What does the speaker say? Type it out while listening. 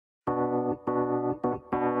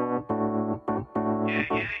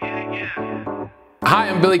Hi,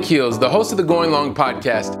 I'm Billy Keels, the host of the Going Long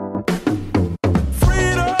podcast.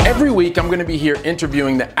 Every week, I'm going to be here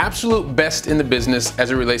interviewing the absolute best in the business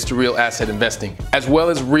as it relates to real asset investing, as well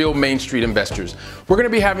as real Main Street investors. We're going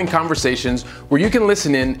to be having conversations where you can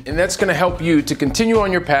listen in, and that's going to help you to continue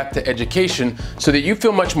on your path to education so that you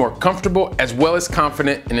feel much more comfortable as well as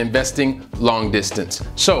confident in investing long distance.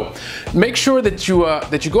 So make sure that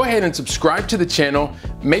you go ahead and subscribe to the channel.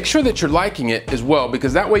 Make sure that you're liking it as well,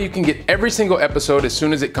 because that way you can get every single episode as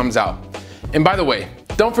soon as it comes out. And by the way,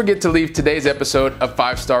 don't forget to leave today's episode a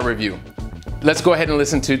 5-star review. Let's go ahead and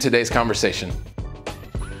listen to today's conversation.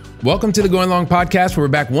 Welcome to the Going Long podcast, where we're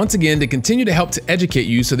back once again to continue to help to educate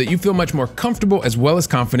you so that you feel much more comfortable as well as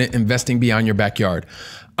confident investing beyond your backyard.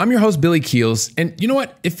 I'm your host, Billy Keels. And you know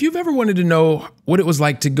what? If you've ever wanted to know what it was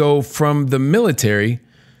like to go from the military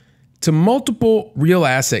to multiple real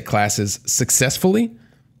asset classes successfully,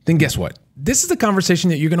 then guess what? This is the conversation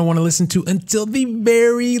that you're going to want to listen to until the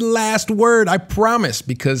very last word, I promise,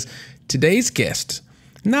 because today's guest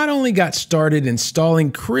not only got started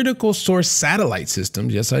installing critical source satellite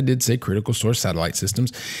systems, yes, I did say critical source satellite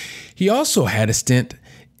systems, he also had a stint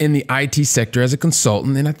in the IT sector as a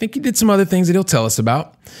consultant, and I think he did some other things that he'll tell us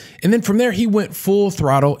about. And then from there, he went full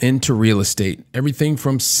throttle into real estate, everything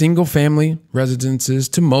from single family residences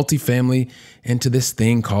to multifamily and to this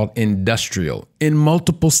thing called industrial in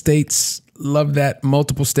multiple states. Love that,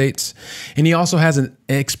 multiple states. And he also has an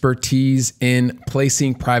expertise in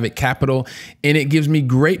placing private capital. And it gives me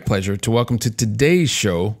great pleasure to welcome to today's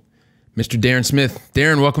show, Mr. Darren Smith.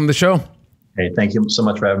 Darren, welcome to the show. Hey, thank you so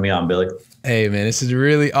much for having me on, Billy. Hey, man, this is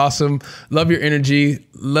really awesome. Love your energy.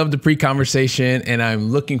 Love the pre-conversation. And I'm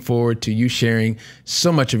looking forward to you sharing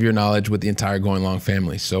so much of your knowledge with the entire Going Long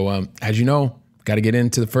family. So as you know, got to get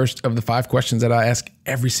into the first of the 5 questions that I ask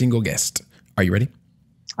every single guest. Are you ready?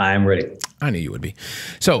 I'm ready. I knew you would be.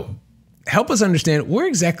 So help us understand, where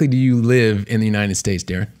exactly do you live in the United States,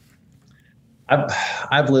 Darren?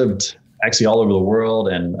 I've lived actually all over the world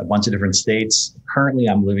and a bunch of different states. Currently,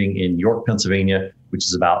 I'm living in York, Pennsylvania, which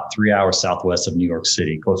is about 3 hours southwest of New York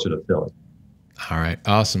City, closer to Philly. All right.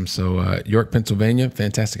 Awesome. So York, Pennsylvania.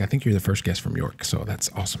 Fantastic. I think you're the first guest from York. So that's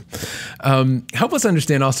awesome. Help us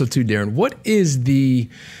understand also too, Darren, what is the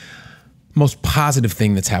most positive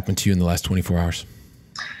thing that's happened to you in the last 24 hours?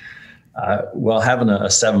 Well, having a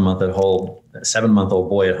 7-month-old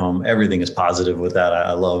boy at home, everything is positive with that.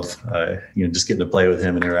 I love, just getting to play with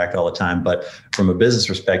him and interact all the time. But from a business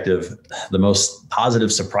perspective, the most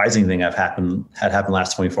positive, surprising thing had happened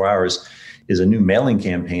last 24 hours is a new mailing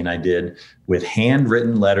campaign I did with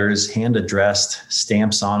handwritten letters, hand addressed,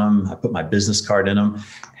 stamps on them. I put my business card in them,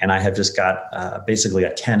 and I have just got basically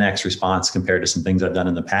a 10x response compared to some things I've done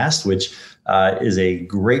in the past, which is a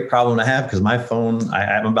great problem to have because my phone, I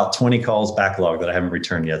have about 20 calls backlog that I haven't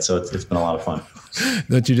returned yet. So it's been a lot of fun.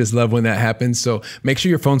 Don't you just love when that happens? So make sure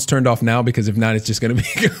your phone's turned off now, because if not, it's just going to be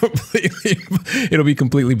it'll be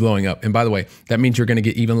completely blowing up. And by the way, that means you're going to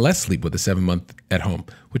get even less sleep with a 7-month at home,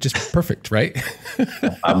 which is perfect, right?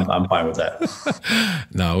 I'm fine with that.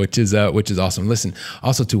 No, which is awesome. Listen,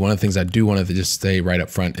 also too, one of the things I do want to just say right up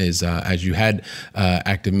front is, as you had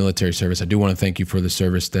active military service, I do want to thank you for the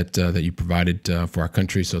service that you provided for our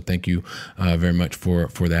country. So thank you very much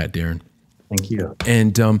for that, Darren. Thank you.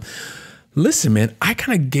 And listen, man, I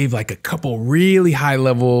kind of gave like a couple really high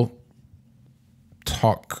level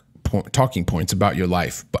talking points about your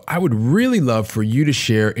life, but I would really love for you to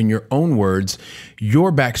share in your own words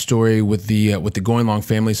your backstory with the Going Long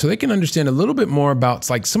family, so they can understand a little bit more about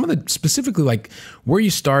like some of the specifically like where you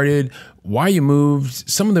started, why you moved,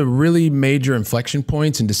 some of the really major inflection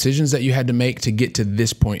points and decisions that you had to make to get to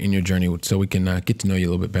this point in your journey, so we can get to know you a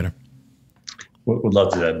little bit better. Would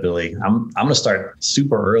love to do that, Billy. I'm going to start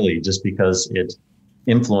super early just because it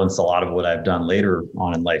influenced a lot of what I've done later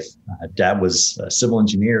on in life. Dad was a civil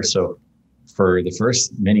engineer. So for the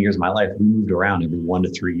first many years of my life, we moved around every 1 to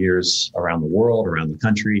 3 years around the world, around the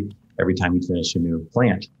country, every time we finished a new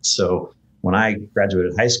plant. So when I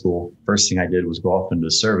graduated high school, first thing I did was go off into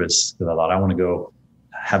service because I thought I want to go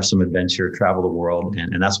have some adventure, travel the world.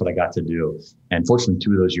 And that's what I got to do. And fortunately,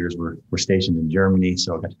 2 of those years were stationed in Germany.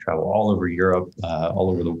 So I got to travel all over Europe, all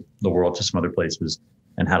over the world to some other places,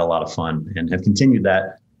 and had a lot of fun and have continued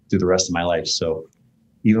that through the rest of my life. So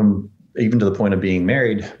even to the point of being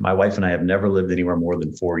married, my wife and I have never lived anywhere more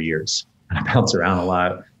than 4 years. I bounce around a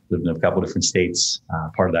lot, lived in a couple of different states.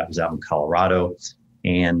 Part of that was out in Colorado.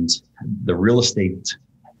 And the real estate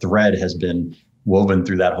thread has been woven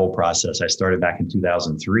through that whole process. I started back in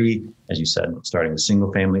 2003, as you said, starting with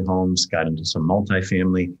single family homes, got into some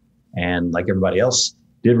multifamily, and like everybody else,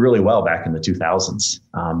 did really well back in the 2000s.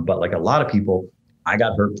 But like a lot of people, I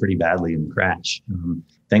got hurt pretty badly in the crash.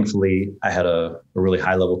 Thankfully, I had a really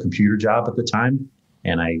high level computer job at the time,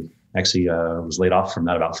 and I actually was laid off from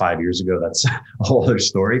that about 5 years ago. That's a whole other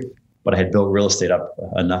story. But I had built real estate up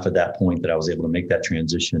enough at that point that I was able to make that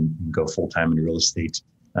transition and go full time into real estate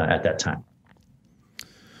at that time.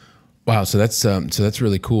 Wow, so that's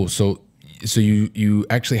really cool. So you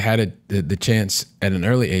actually had the chance at an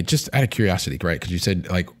early age, just out of curiosity, right? Because you said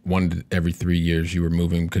like every 3 years you were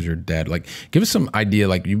moving because your dad. Like, give us some idea.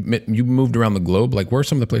 Like you moved around the globe. Like, where are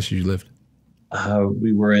some of the places you lived?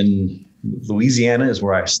 We were in Louisiana, is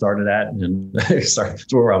where I started at, and it's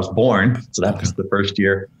where I was born. So that was the first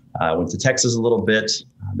year. I went to Texas a little bit.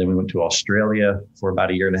 Then we went to Australia for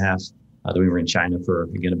about a year and a half. Then we were in China for,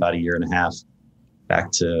 again, about a year and a half.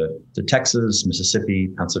 Back to Texas, Mississippi,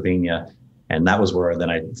 Pennsylvania. And that was where then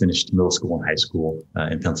I finished middle school and high school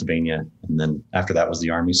in Pennsylvania. And then after that was the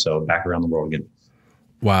Army. So back around the world again.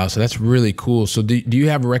 Wow. So that's really cool. So do you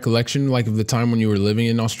have a recollection like of the time when you were living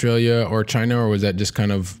in Australia or China, or was that just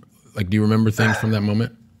kind of like, do you remember things from that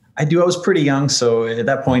moment? I do. I was pretty young. So at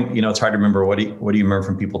that point, it's hard to remember what do you remember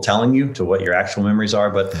from people telling you to what your actual memories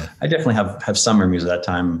are. But I definitely have some memories of that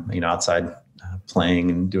time, outside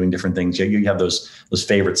playing and doing different things. You have those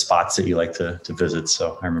favorite spots that you like to visit.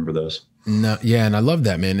 So I remember those. No, yeah, and I love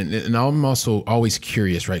that, man. And I'm also always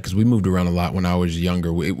curious, right? Because we moved around a lot when I was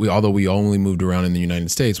younger. We although we only moved around in the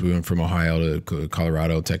United States, we went from Ohio to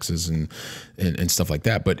Colorado, Texas, and stuff like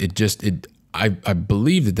that. But I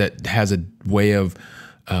believe that has a way of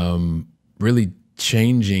really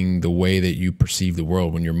changing the way that you perceive the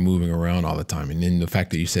world when you're moving around all the time. And then the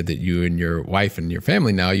fact that you said that you and your wife and your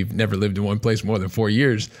family now, you've never lived in one place more than 4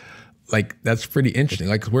 years, like that's pretty interesting.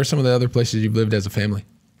 Like, where are some of the other places you've lived as a family?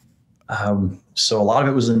 So a lot of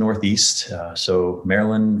it was in the Northeast. So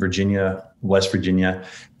Maryland, Virginia, West Virginia.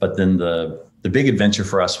 But then the big adventure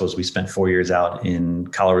for us was we spent 4 years out in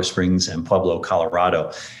Colorado Springs and Pueblo,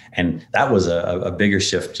 Colorado. And that was a bigger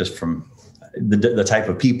shift just from the type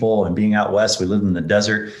of people and being out west. We lived in the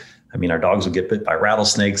desert. I mean, our dogs would get bit by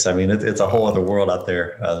rattlesnakes. I mean, it's a whole other world out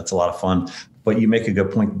there. It's a lot of fun. But you make a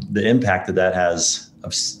good point. The impact that has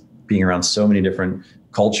of being around so many different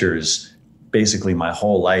cultures, basically my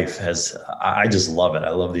whole life I just love it. I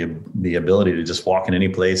love the ability to just walk in any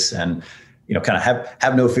place and, kind of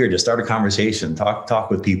have no fear, just start a conversation, talk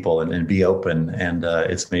with people and be open. And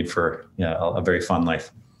it's made for a very fun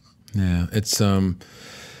life. Yeah. It's,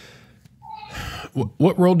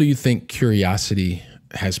 what role do you think curiosity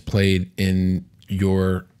has played in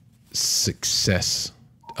your success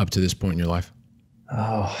up to this point in your life?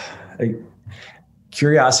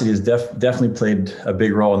 Curiosity has definitely played a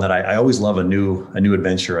big role in that. I always love a new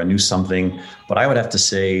adventure, a new something. But I would have to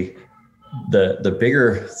say the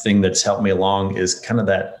bigger thing that's helped me along is kind of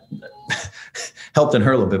that helped and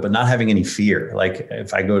hurt a little bit, but not having any fear. Like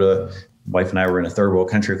if I go to, wife and I were in a third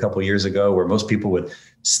world country a couple of years ago where most people would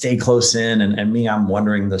stay close in, and me, I'm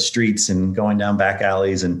wandering the streets and going down back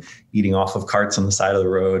alleys and eating off of carts on the side of the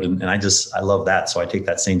road. And I love that. So I take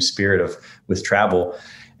that same spirit with travel,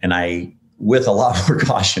 and with a lot more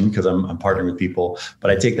caution because I'm partnering with people,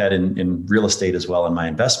 but I take that in real estate as well in my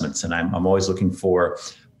investments. And I'm always looking for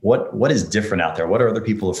what is different out there? What are other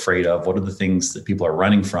people afraid of? What are the things that people are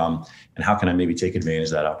running from? And how can I maybe take advantage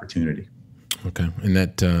of that opportunity? Okay, and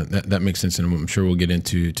that makes sense, and I'm sure we'll get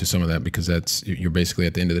into some of that because you're basically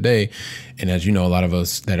at the end of the day, and as you know, a lot of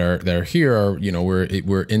us that are here are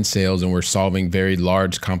we're in sales and we're solving very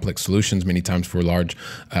large, complex solutions many times for large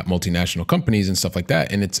multinational companies and stuff like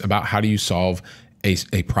that, and it's about how do you solve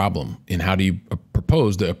a problem and how do you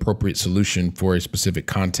propose the appropriate solution for a specific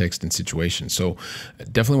context and situation. So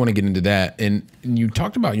definitely want to get into that. And you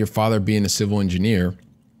talked about your father being a civil engineer,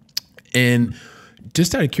 and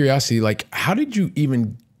just out of curiosity, like, how did you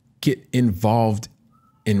even get involved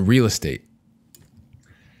in real estate?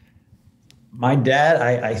 My dad,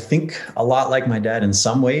 I think a lot like my dad in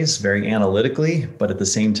some ways, very analytically, but at the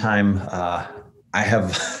same time, I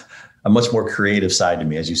have a much more creative side to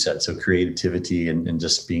me, as you said. So creativity and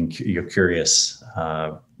just being curious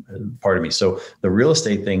part of me. So the real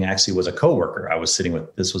estate thing actually was a coworker I was sitting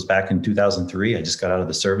with. This was back in 2003. I just got out of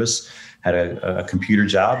the service, had a computer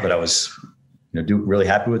job, but I was really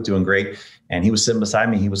happy with, doing great. And he was sitting beside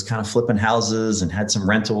me. He was kind of flipping houses and had some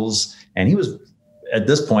rentals. And he was, at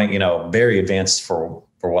this point, very advanced for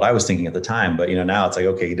what I was thinking at the time. But, now it's like,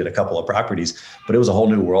 okay, he did a couple of properties, but it was a whole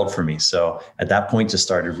new world for me. So at that point, just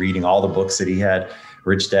started reading all the books that he had,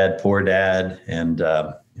 Rich Dad, Poor Dad, and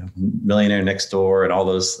Millionaire Next Door, and all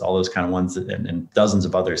those kind of ones, and dozens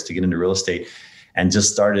of others to get into real estate, and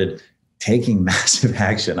just started taking massive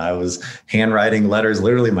action. I was handwriting letters,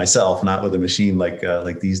 literally myself, not with a machine like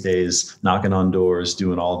these days, knocking on doors,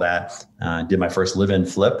 doing all that. Did my first live-in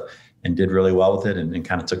flip and did really well with it, and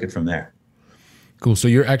kind of took it from there. Cool. So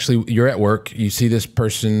you're at work, you see this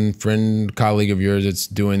person, friend, colleague of yours that's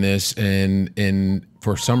doing this, and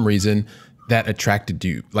for some reason that attracted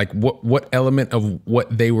you. Like what element of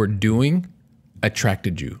what they were doing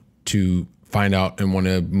attracted you to find out and want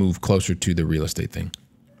to move closer to the real estate thing?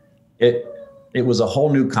 It was a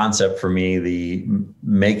whole new concept for me, the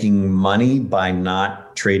making money by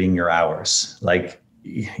not trading your hours. Like,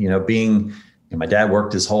 my dad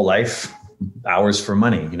worked his whole life, hours for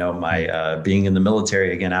money. My being in the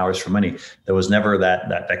military, again, hours for money. There was never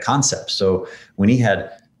that concept. So when he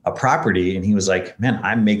had a property and he was like, man,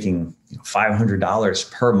 I'm making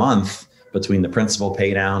 $500 per month between the principal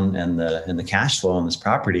pay down and the cash flow on this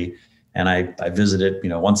property. And I visit it,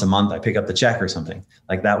 once a month, I pick up the check or something.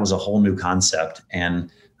 Like, that was a whole new concept.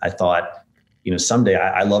 And I thought, someday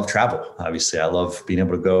I love travel. Obviously, I love being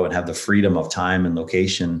able to go and have the freedom of time and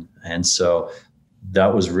location. And so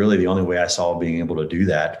that was really the only way I saw being able to do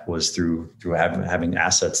that, was through having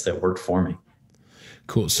assets that worked for me.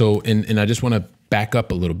 Cool. So, and I just want to back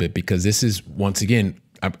up a little bit, because this is, once again,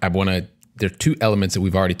 I want to, there are two elements that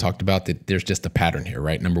we've already talked about, that there's just a pattern here,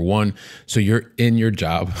 right? Number one, so you're in your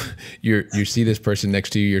job, you see this person next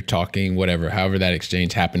to you, you're talking, whatever, however that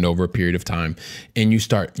exchange happened over a period of time, and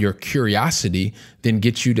your curiosity then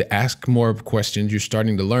gets you to ask more questions, you're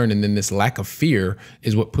starting to learn, and then this lack of fear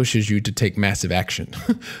is what pushes you to take massive action.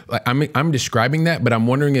 Like, I'm describing that, but I'm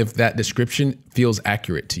wondering if that description feels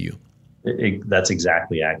accurate to you. That's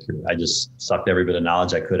exactly accurate. I just sucked every bit of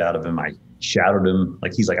knowledge I could out of him. I shadowed him.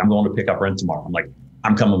 Like, he's like, I'm going to pick up rent tomorrow. I'm like,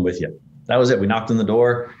 I'm coming with you. That was it. We knocked on the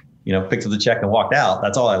door, picked up the check and walked out.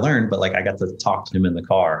 That's all I learned. But like, I got to talk to him in the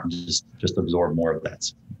car and just absorb more of that.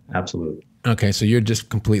 Absolutely. Okay. So you're just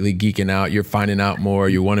completely geeking out. You're finding out more.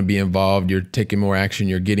 You want to be involved. You're taking more action.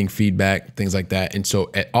 You're getting feedback, things like that. And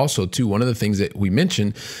so also too, one of the things that we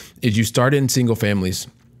mentioned is you started in single families.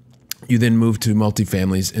 You then move to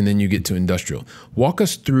multifamilies, and then you get to industrial. Walk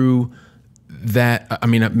us through that. I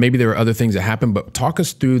mean, maybe there are other things that happen, but talk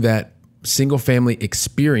us through that single family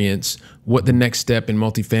experience, what the next step in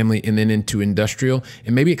multifamily and then into industrial,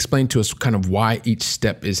 and maybe explain to us kind of why each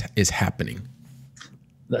step is happening.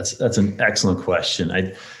 That's an excellent question.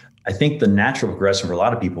 I think the natural progression for a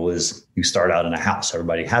lot of people is you start out in a house.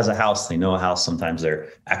 Everybody has a house. They know a house. Sometimes they're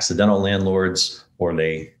accidental landlords, or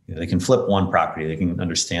they can flip one property. They can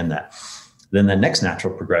understand that. Then the next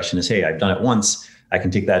natural progression is, hey, I've done it once. I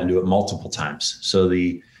can take that and do it multiple times. So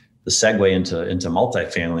the segue into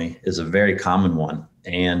multifamily is a very common one.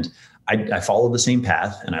 And I followed the same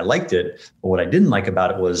path and I liked it. But what I didn't like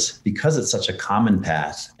about it was, because it's such a common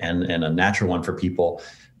path and a natural one for people,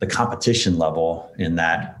 the competition level in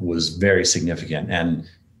that was very significant. And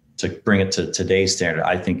to bring it to today's standard,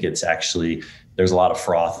 I think it's actually, there's a lot of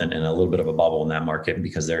froth and a little bit of a bubble in that market,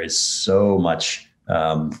 because there is so much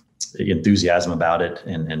enthusiasm about it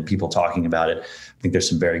and people talking about it. I think there's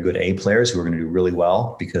some very good A players who are going to do really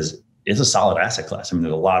well, because it's a solid asset class. I mean,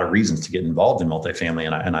 there's a lot of reasons to get involved in multifamily,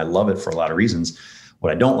 and I love it for a lot of reasons.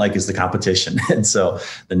 What I don't like is the competition. And so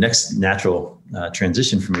the next natural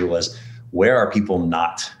transition for me was, where are people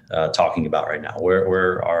not talking about right now?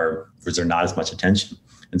 Where is there not as much attention?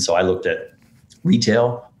 And so I looked at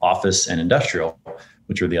retail, office, and industrial,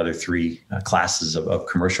 which are the other three classes of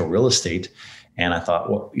commercial real estate. And I thought,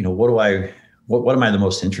 well, what am I the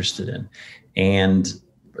most interested in? And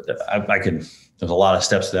there's a lot of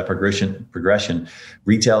steps to that progression.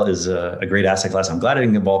 Retail is a great asset class. I'm glad I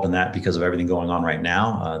didn't get involved in that because of everything going on right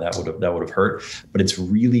now. That would have hurt. But it's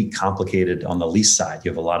really complicated on the lease side.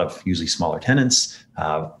 You have a lot of usually smaller tenants.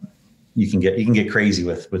 You can get crazy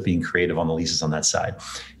with being creative on the leases on that side.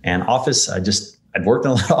 And office, I'd worked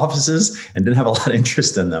in a lot of offices and didn't have a lot of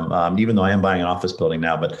interest in them, even though I am buying an office building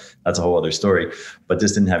now, but that's a whole other story. But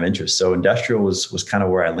just didn't have interest. So industrial was kind of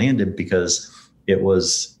where I landed, because it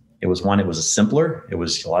was simpler. It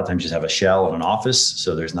was, a lot of times you just have a shell and an office.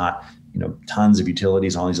 So there's not, tons of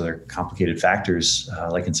utilities, all these other complicated factors,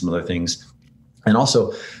 like in some other things. And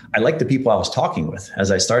also, I like the people I was talking with.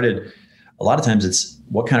 As I started, a lot of times it's,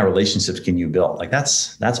 what kind of relationships can you build? Like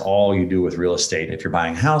that's all you do with real estate. If you're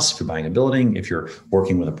buying a house, if you're buying a building, if you're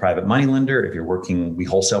working with a private money lender, we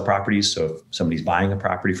wholesale properties. So if somebody's buying a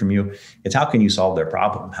property from you, it's how can you solve their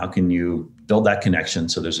problem? How can you build that connection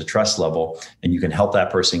so there's a trust level and you can help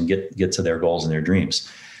that person get to their goals and their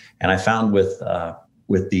dreams? And I found with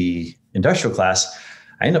the industrial class,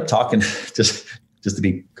 I ended up talking just just to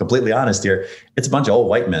be completely honest here, it's a bunch of old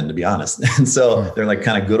white men, to be honest. And so they're like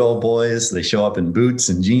kind of good old boys. They show up in boots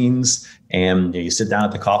and jeans, and you sit down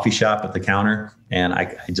at the coffee shop at the counter. And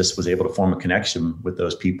I just was able to form a connection with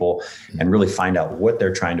those people and really find out what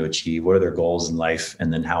they're trying to achieve, what are their goals in life,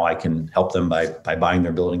 and then how I can help them by buying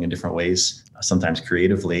their building in different ways, sometimes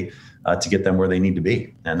creatively, to get them where they need to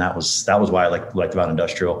be. And that was why I liked about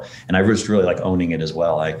industrial. And I just really like owning it as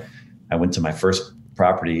well. I went to my first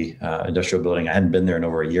property, industrial building. I hadn't been there in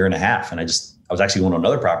over a year and a half. And I was actually going to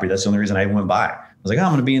another property. That's the only reason I even went by. I was like, oh,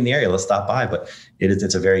 I'm going to be in the area. Let's stop by. But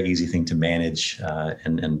it's a very easy thing to manage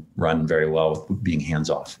and run very well with being hands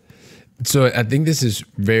off. So I think this is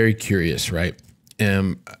very curious, right?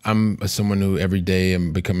 I'm someone who every day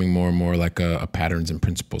am becoming more and more like a patterns and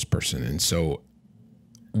principles person. And so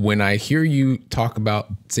when I hear you talk about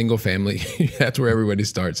single family, that's where everybody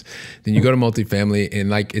starts. Then you go to multifamily, and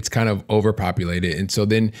like it's kind of overpopulated. And so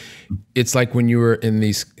then it's like when you were in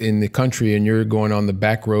the country and you're going on the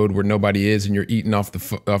back road where nobody is, and you're eating off the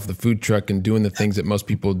food truck and doing the things that most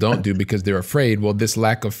people don't do because they're afraid. Well, this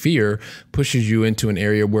lack of fear pushes you into an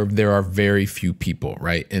area where there are very few people,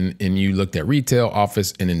 right? And you looked at retail,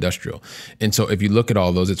 office, and industrial. And so if you look at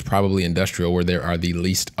all those, it's probably industrial where there are the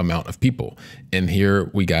least amount of people. And here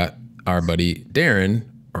we got our buddy Darren,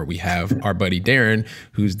 or we have our buddy Darren,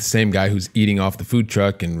 who's the same guy who's eating off the food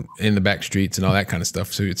truck and in the back streets and all that kind of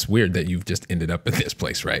stuff. So it's weird that you've just ended up in this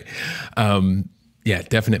place, right? Yeah,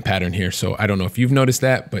 definite pattern here. So I don't know if you've noticed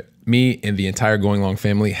that, but me and the entire Going Long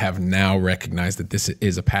family have now recognized that this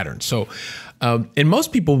is a pattern. So, and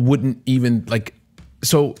most people wouldn't even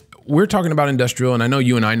so we're talking about industrial, and I know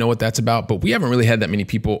you and I know what that's about, but we haven't really had that many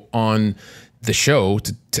people on the show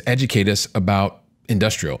to educate us about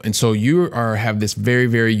industrial. And so you have this very,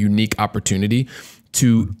 very unique opportunity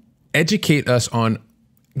to educate us on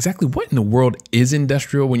exactly what in the world is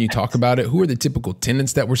industrial when you talk about it. Who are the typical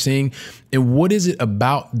tenants that we're seeing? And what is it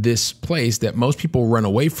about this place that most people run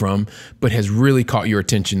away from, but has really caught your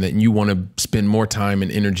attention that you want to spend more time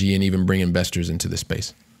and energy and even bring investors into the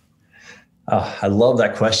space? I love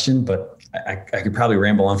that question, but I could probably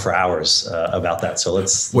ramble on for hours about that. So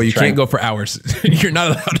let's. Well, you can't go for hours. You're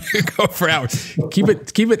not allowed to go for hours. Keep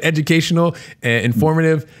it educational,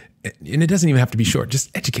 informative, and it doesn't even have to be short. Just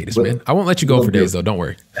educate us, man. I won't let you go for days, though. Don't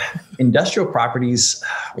worry. Industrial properties,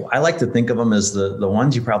 I like to think of them as the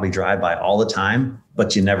ones you probably drive by all the time,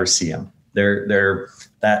 but you never see them. They're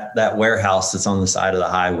that warehouse that's on the side of the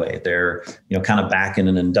highway. They're kind of back in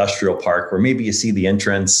an industrial park where maybe you see the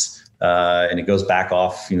entrance. And it goes back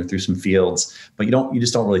off, through some fields, but you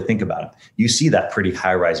just don't really think about it. You see that pretty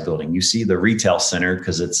high-rise building. You see the retail center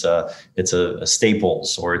because it's a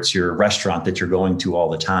Staples, or it's your restaurant that you're going to all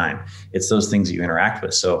the time. It's those things that you interact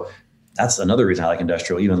with. So that's another reason I like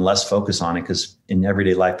industrial, even less focus on it, because in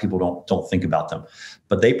everyday life, people don't think about them,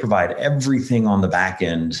 but they provide everything on the back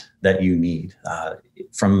end that you need.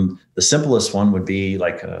 From the simplest one would be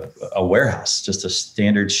like a warehouse, just a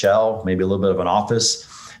standard shell, maybe a little bit of an office.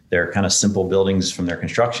 They're kind of simple buildings from their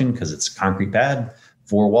construction because it's concrete pad,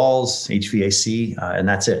 4 walls, HVAC, and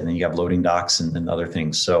that's it. And then you have loading docks and other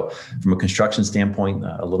things. So from a construction standpoint,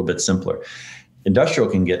 a little bit simpler. Industrial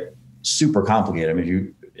can get super complicated. I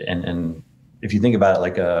mean, if you think about it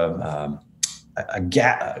like a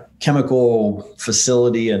chemical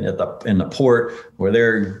facility in the port where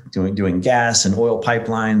they're doing gas and oil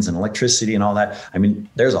pipelines and electricity and all that. I mean,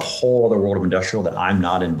 there's a whole other world of industrial that I'm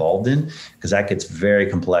not involved in because that gets very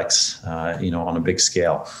complex, on a big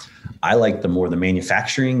scale. I like the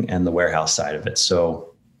manufacturing and the warehouse side of it.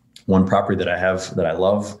 So one property that I have that I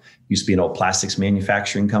love used to be an old plastics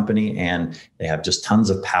manufacturing company, and they have just tons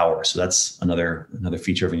of power. So that's another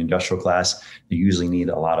feature of an industrial class. They usually need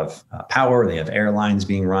a lot of power. They have airlines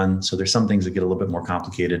being run. So there's some things that get a little bit more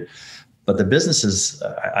complicated. But the businesses,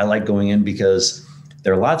 I like going in because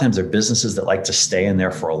there are a lot of times they're businesses that like to stay in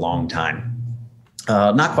there for a long time.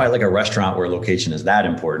 Not quite like a restaurant where location is that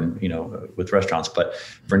important, with restaurants, but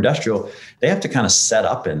for industrial, they have to kind of set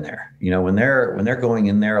up in there. When they're going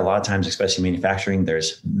in there, a lot of times, especially manufacturing,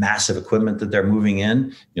 there's massive equipment that they're moving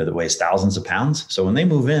in, that weighs thousands of pounds. So when they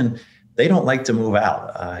move in, they don't like to move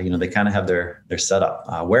out. They kind of have their setup.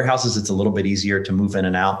 Warehouses, it's a little bit easier to move in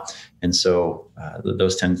and out. And so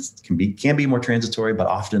those can be more transitory, but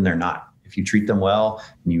often they're not. If you treat them well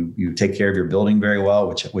and you take care of your building very well,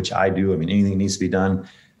 which I do. I mean, anything needs to be done,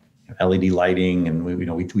 LED lighting, and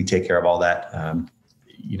we take care of all that.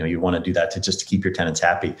 You want to do that to keep your tenants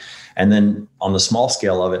happy. And then on the small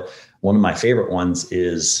scale of it, one of my favorite ones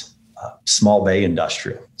is small bay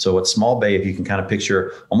industrial. So what's small bay, if you can kind of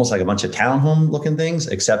picture almost like a bunch of townhome looking things,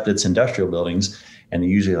 except it's industrial buildings. And they're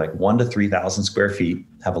usually like 1,000 to 3,000 square feet,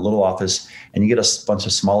 have a little office, and you get a bunch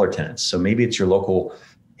of smaller tenants. So maybe it's your local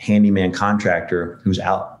handyman contractor who's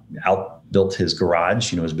outbuilt his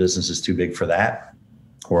garage. His business is too big for that.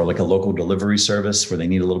 Or like a local delivery service where they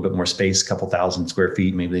need a little bit more space, a couple thousand square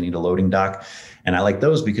feet. Maybe they need a loading dock. And I like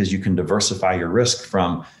those because you can diversify your risk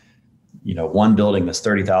from one building that's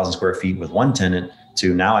 30,000 square feet with one tenant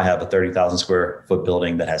to now I have a 30,000 square foot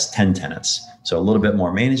building that has 10 tenants. So a little bit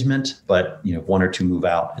more management, but one or two move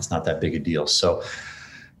out, it's not that big a deal. So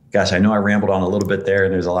gosh, I know I rambled on a little bit there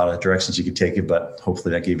and there's a lot of directions you could take it, but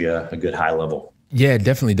hopefully that gave you a good high level. Yeah, it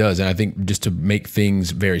definitely does. And I think just to make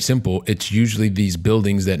things very simple, it's usually these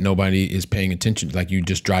buildings that nobody is paying attention to. Like you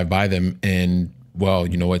just drive by them and well,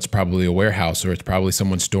 it's probably a warehouse, or it's probably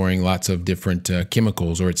someone storing lots of different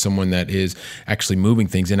chemicals, or it's someone that is actually moving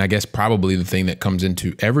things. And I guess probably the thing that comes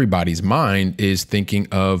into everybody's mind is thinking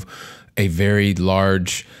of a very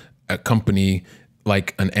large company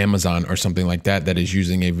like an Amazon or something like that, that is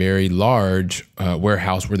using a very large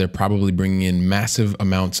warehouse where they're probably bringing in massive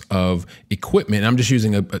amounts of equipment. And I'm just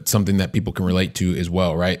using something that people can relate to as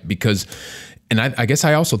well, right? Because, and I guess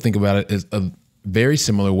I also think about it as a very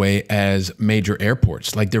similar way as major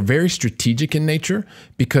airports. Like they're very strategic in nature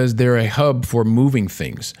because they're a hub for moving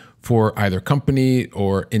things for either company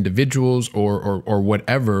or individuals or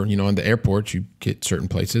whatever. In the airports, you get certain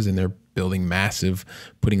places and they're building massive,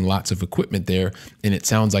 putting lots of equipment there. And it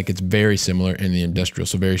sounds like it's very similar in the industrial.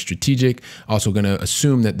 So very strategic. Also going to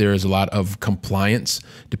assume that there is a lot of compliance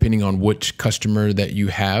depending on which customer that you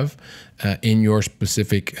have in your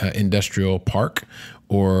specific industrial park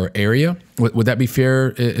or area. Would that be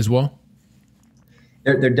fair as well?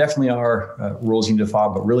 There definitely are rules you need to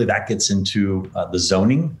follow, but really that gets into the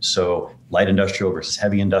zoning. So light industrial versus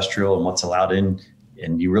heavy industrial and what's allowed in.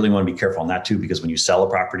 And you really want to be careful on that too, because when you sell a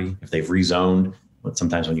property, if they've rezoned, but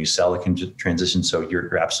sometimes when you sell, it can transition. So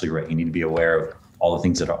you're absolutely right. You need to be aware of all the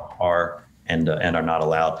things that are and are not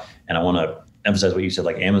allowed. And I want to emphasize what you said,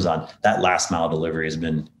 like Amazon, that last mile delivery has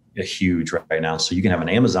been a huge right now. So you can have an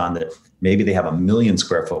Amazon that maybe they have 1 million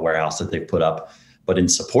square foot warehouse that they've put up, but in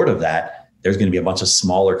support of that, there's going to be a bunch of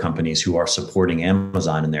smaller companies who are supporting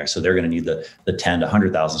Amazon in there. So they're going to need the 10 to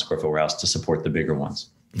 100,000 square foot warehouse to support the bigger ones.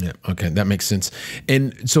 Yeah. Okay. That makes sense.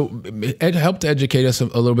 And so Ed helped educate us a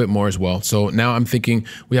little bit more as well. So now I'm thinking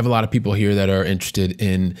we have a lot of people here that are interested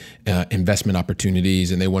in investment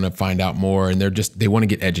opportunities and they want to find out more and they want to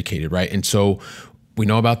get educated. Right. And so we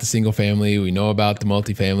know about the single family, we know about the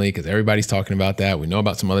multifamily because everybody's talking about that. We know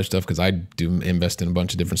about some other stuff because I do invest in a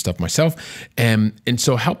bunch of different stuff myself. And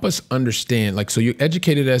so help us understand, like, so you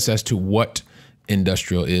educated us as to what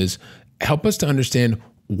industrial is. Help us to understand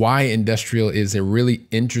why industrial is a really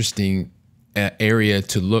interesting area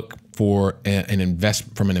to look for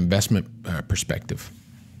from an investment perspective.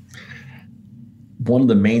 One of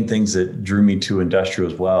the main things that drew me to industrial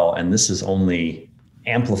as well, and this is only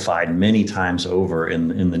amplified many times over in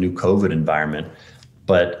the new COVID environment,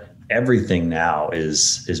 but everything now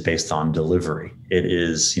is based on delivery. It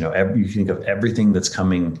is, you think of everything that's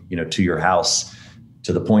coming, to your house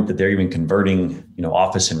to the point that they're even converting,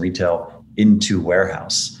 office and retail into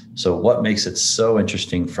warehouse. So what makes it so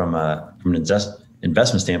interesting from an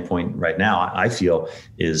investment standpoint right now, I feel,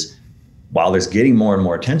 is while there's getting more and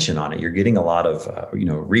more attention on it, you're getting a lot of,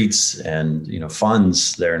 REITs and,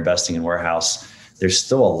 funds that are investing in warehouse. There's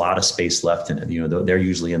still a lot of space left in it. They're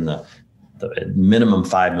usually in the minimum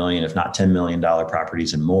 5 million, if not $10 million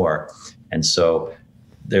properties and more. And so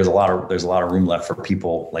there's a lot of room left for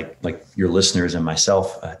people like your listeners and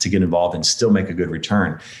myself to get involved and still make a good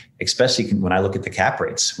return. Especially when I look at the cap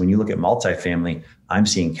rates. When you look at multifamily, I'm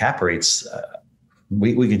seeing cap rates.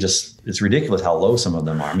 We could it's ridiculous how low some of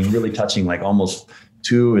them are. I mean, really touching like almost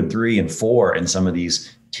 2 and 3 and 4 in some of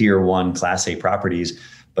these tier 1 class A properties,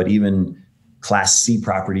 but even class C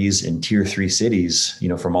properties in tier 3 cities,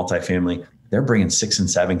 for multifamily, they're bringing 6 and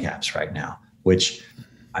 7 caps right now, which,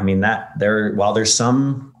 I mean, while there's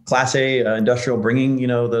some class A industrial bringing,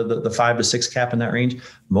 the 5 to 6 cap in that range,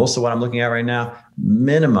 most of what I'm looking at right now,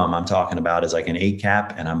 minimum I'm talking about is like an 8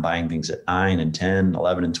 cap, and I'm buying things at 9 and 10,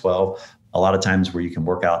 11 and 12. A lot of times where you can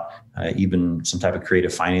work out even some type of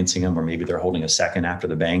creative financing them, or maybe they're holding a second after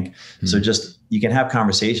the bank. Mm-hmm. So you can have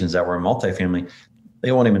conversations that were in multifamily.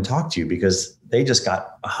 They won't even talk to you because they just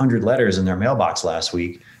got 100 letters in their mailbox last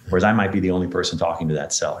week, whereas I might be the only person talking to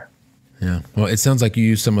that seller. Yeah. Well, it sounds like you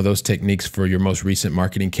use some of those techniques for your most recent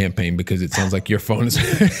marketing campaign, because it sounds like your phone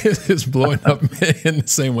is blowing up in the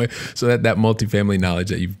same way. So that multifamily knowledge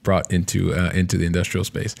that you've brought into the industrial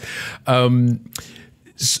space.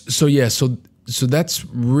 So yeah, so that's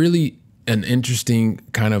really an interesting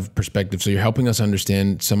kind of perspective. So you're helping us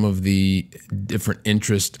understand some of the different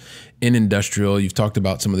interest in industrial. You've talked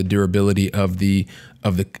about some of the durability of the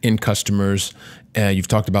end customers. You've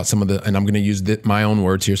talked about some of the, and I'm going to use my own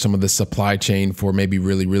words here, some of the supply chain for maybe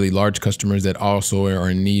really, really large customers that also are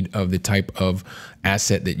in need of the type of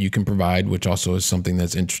asset that you can provide, which also is something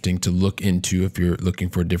that's interesting to look into if you're looking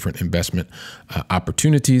for different investment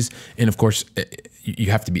opportunities. And of course,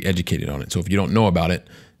 you have to be educated on it. So if you don't know about it,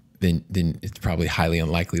 then it's probably highly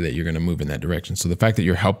unlikely that you're going to move in that direction. So the fact that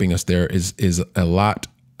you're helping us there is a lot,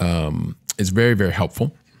 is very, very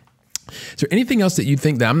helpful. Is there anything else that you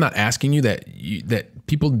think that I'm not asking you that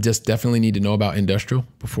people just definitely need to know about industrial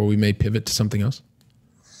before we may pivot to something else?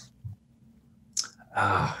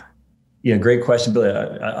 Yeah, great question, Billy.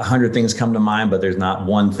 100 things come to mind, but there's not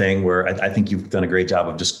one thing where I think you've done a great job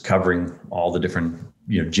of just covering all the different,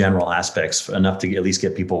 general aspects enough to at least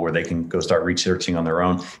get people where they can go start researching on their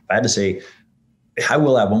own. If I had to say, I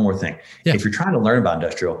will add one more thing. Yeah. If you're trying to learn about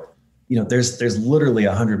industrial, there's literally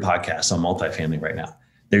 100 podcasts on multifamily right now.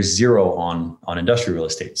 There's 0 on industrial real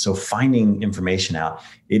estate. So finding information out,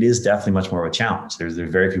 it is definitely much more of a challenge. There's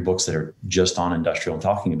very few books that are just on industrial and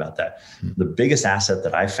talking about that. The biggest asset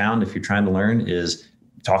that I found, if you're trying to learn, is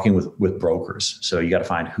talking with brokers. So you got to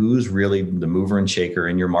find who's really the mover and shaker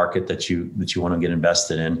in your market that you want to get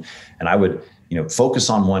invested in. And I would, focus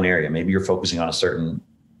on one area. Maybe you're focusing on a certain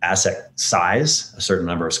asset size, a certain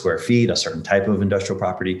number of square feet, a certain type of industrial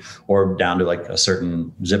property, or down to like a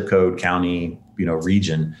certain zip code, county,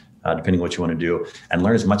 region, depending on what you want to do, and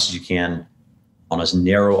learn as much as you can on as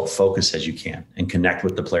narrow a focus as you can and connect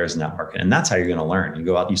with the players in that market. And that's how you're going to learn. You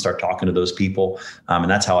go out, you start talking to those people. And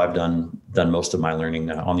that's how I've done most of my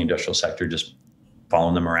learning on the industrial sector, just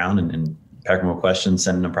following them around and pecking them with questions,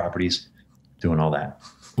 sending them properties, doing all that.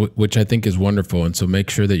 Which I think is wonderful. And so make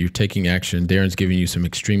sure that you're taking action. Darren's giving you some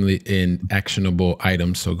extremely actionable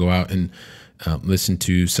items. So go out and listen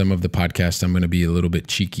to some of the podcasts. I'm going to be a little bit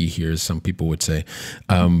cheeky here, as some people would say.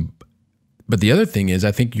 But the other thing is,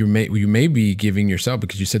 I think you may be giving yourself,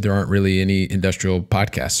 because you said there aren't really any industrial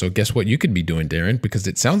podcasts. So guess what you could be doing, Darren? Because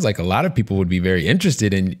it sounds like a lot of people would be very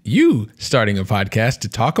interested in you starting a podcast to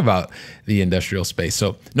talk about the industrial space.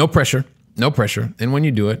 So no pressure. No pressure. And when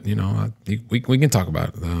you do it, we can talk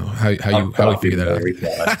about how we figure that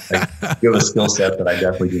out. You have a skill set that I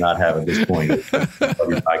definitely do not have at this point.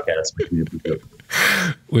 Every podcast,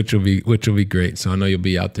 which will be great. So I know you'll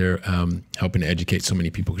be out there helping to educate so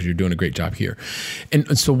many people, because you're doing a great job here.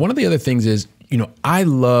 And so one of the other things is, I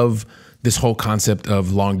love this whole concept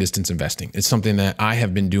of long distance investing. It's something that I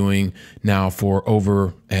have been doing now for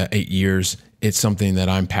over 8 years. It's something that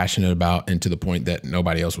I'm passionate about, and to the point that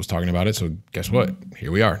nobody else was talking about it. So guess what?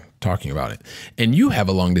 Here we are talking about it. And you have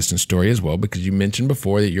a long distance story as well, because you mentioned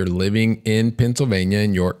before that you're living in Pennsylvania,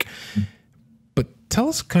 in York. But tell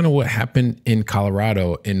us kind of what happened in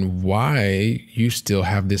Colorado and why you still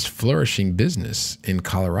have this flourishing business in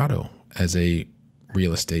Colorado as a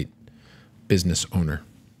real estate business owner.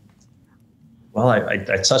 Well, I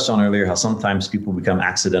touched on earlier how sometimes people become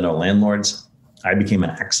accidental landlords. I became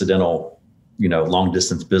an accidental long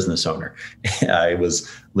distance business owner. I was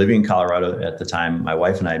living in Colorado at the time. My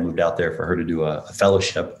wife and I moved out there for her to do a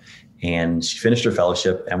fellowship, and she finished her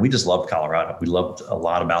fellowship, and we just loved Colorado. We loved a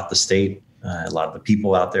lot about the state. A lot of the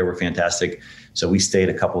people out there were fantastic. So we stayed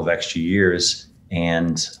a couple of extra years.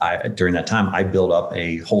 And during that time, I built up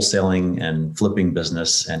a wholesaling and flipping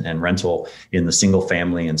business and rental in the single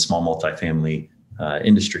family and small multifamily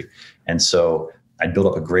industry. And so I built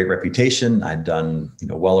up a great reputation. I'd done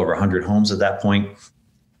well over 100 homes at that point.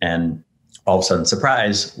 And all of a sudden,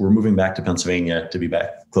 surprise, we're moving back to Pennsylvania to be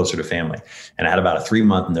back closer to family. And I had about a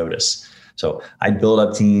 3-month notice. So I built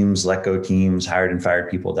up teams, let go teams, hired and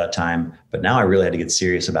fired people at that time. But now I really had to get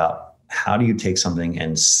serious about how do you take something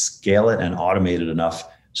and scale it and automate it enough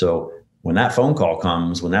so when that phone call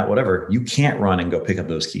comes, when that whatever, you can't run and go pick up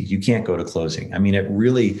those keys. You can't go to closing. I mean, it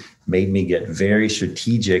really made me get very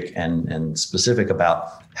strategic and specific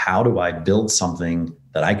about how do I build something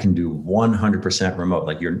that I can do 100% remote.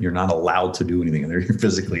 Like you're not allowed to do anything. You're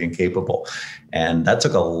physically incapable. And that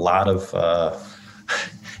took a lot of,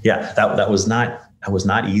 that was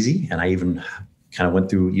not easy. And I even kind of went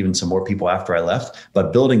through even some more people after I left,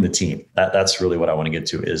 but building the team, that's really what I want to get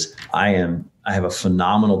to is I have a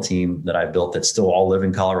phenomenal team that I built that still all live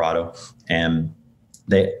in Colorado, and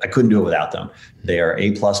I couldn't do it without them. They are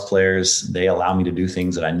A+ players. They allow me to do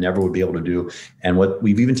things that I never would be able to do. And what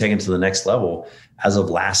we've even taken to the next level as of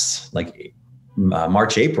last,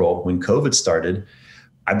 March, April, when COVID started,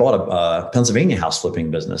 I bought a Pennsylvania house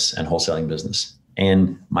flipping business and wholesaling business.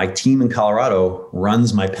 And my team in Colorado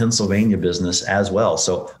runs my Pennsylvania business as well.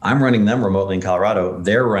 So I'm running them remotely in Colorado.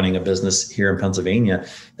 They're running a business here in Pennsylvania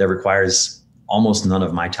that requires almost none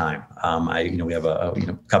of my time. We have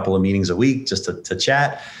a couple of meetings a week just to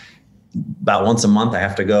chat. About once a month, I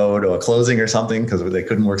have to go to a closing or something because they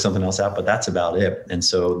couldn't work something else out, but that's about it. And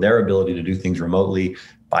so their ability to do things remotely,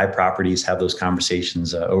 buy properties, have those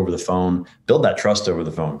conversations over the phone, build that trust over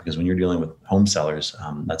the phone, because when you're dealing with home sellers,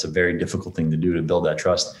 that's a very difficult thing to do, to build that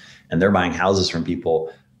trust. And they're buying houses from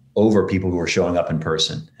people over people who are showing up in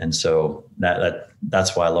person. And so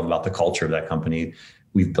that's what I love about the culture of that company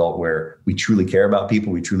we've built, where we truly care about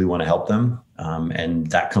people, we truly want to help them, and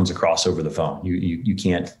that comes across over the phone. You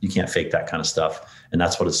can't fake that kind of stuff, and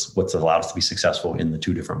that's what's allowed us to be successful in the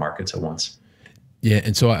two different markets at once. Yeah,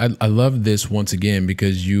 and so I love this once again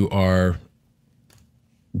because you've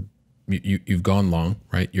gone long,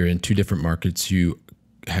 right? You're in two different markets. You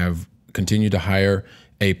have continued to hire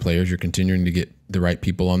A players. You're continuing to get the right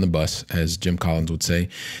people on the bus, as Jim Collins would say,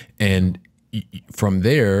 and from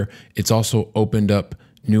there, it's also opened up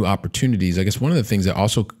new opportunities. I guess one of the things that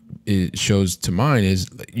also shows to mind is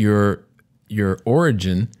your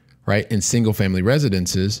origin, right, in single family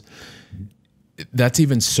residences. That's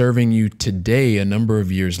even serving you today a number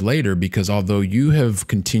of years later, because although you have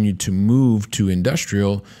continued to move to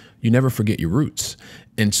industrial, you never forget your roots.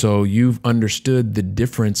 And so you've understood the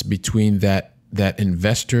difference between that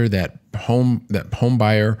investor, that home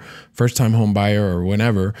buyer, first time home buyer or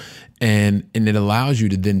whenever, and it allows you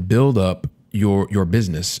to then build up your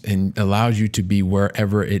business and allows you to be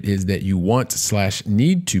wherever it is that you want /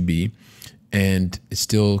 need to be, and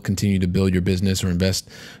still continue to build your business or invest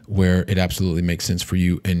where it absolutely makes sense for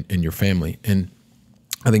you and your family. And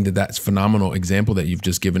I think that's a phenomenal example that you've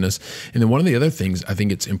just given us. And then one of the other things I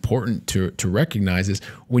think it's important to recognize is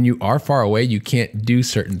when you are far away, you can't do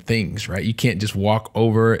certain things, right? You can't just walk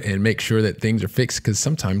over and make sure that things are fixed, because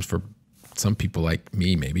sometimes for some people like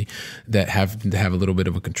me, maybe, that have a little bit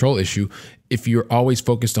of a control issue, if you're always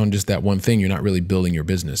focused on just that one thing, you're not really building your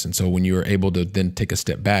business. And so when you're able to then take a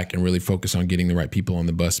step back and really focus on getting the right people on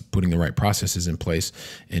the bus, putting the right processes in place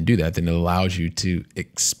and do that, then it allows you to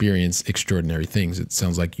experience extraordinary things. It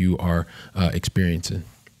sounds like you are experiencing.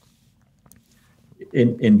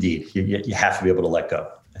 Indeed, you have to be able to let go.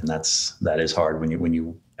 And that is hard when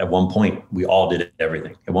you at one point, we all did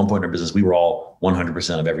everything. At one point in our business, we were all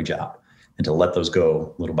 100% of every job. And to let those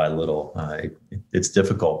go little by little, it's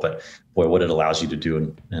difficult, but boy, what it allows you to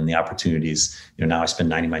do and the opportunities. Now I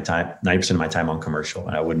spend 90% of my time on commercial,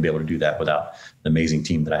 and I wouldn't be able to do that without the amazing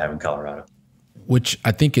team that I have in Colorado. Which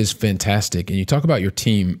I think is fantastic. And you talk about your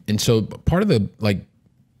team. And so part of the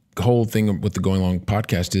whole thing with the Going Long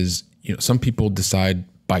podcast is, some people decide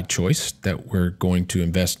by choice that we're going to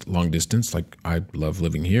invest long distance. Like, I love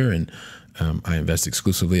living here, and I invest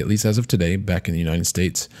exclusively, at least as of today, back in the United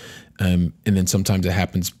States. And then sometimes it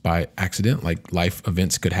happens by accident, like life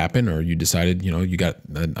events could happen, or you decided, you got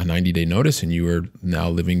a 90-day notice and you are now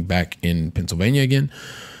living back in Pennsylvania again.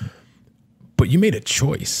 But you made a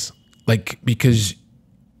choice, because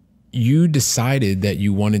you decided that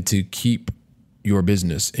you wanted to keep your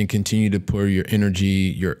business and continue to pour your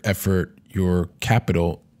energy, your effort, your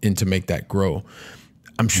capital into make that grow.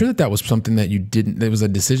 I'm sure that was something that there was a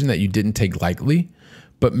decision that you didn't take lightly.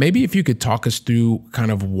 But maybe if you could talk us through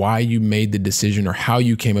kind of why you made the decision, or how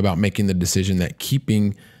you came about making the decision that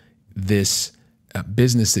keeping this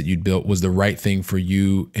business that you'd built was the right thing for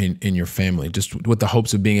you and your family, just with the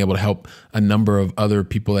hopes of being able to help a number of other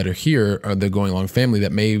people that are here, or the Going Long family,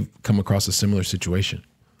 that may come across a similar situation.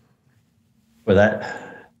 Well,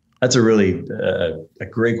 that's a really a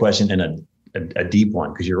great question, and a deep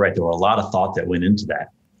one, because you're right. There were a lot of thought that went into that.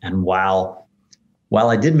 And while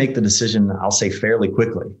I did make the decision, I'll say fairly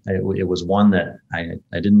quickly, it was one that I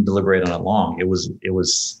didn't deliberate on it long. It was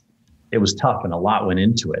tough, and a lot went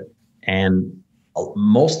into it. And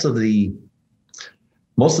most of the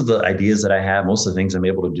ideas that I have, most of the things I'm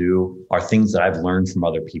able to do, are things that I've learned from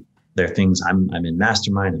other people. They're things I'm in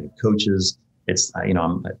mastermind, I have coaches. It's,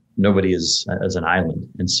 nobody is as an island.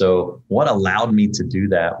 And so what allowed me to do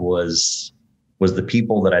that was the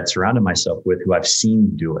people that I'd surrounded myself with, who I've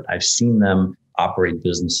seen do it. I've seen them operate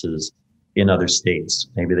businesses in other states.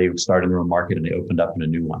 Maybe they started in their own market and they opened up in a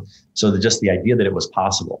new one. So just the idea that it was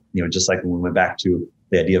possible, just like when we went back to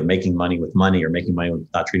the idea of making money with money, or making money with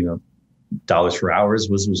not treating dollars for hours,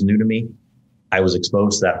 was new to me. I was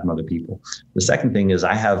exposed to that from other people. The second thing is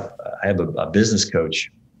I have a business coach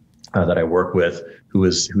that I work with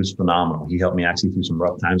who's phenomenal. He helped me actually through some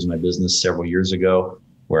rough times in my business several years ago,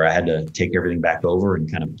 where I had to take everything back over and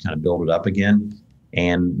kind of build it up again.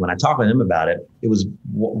 And when I talked with him about it, it was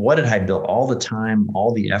what had I built, all the time,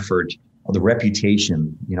 all the effort, all the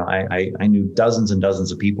reputation. I knew dozens and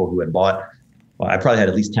dozens of people who had bought. Well, I probably had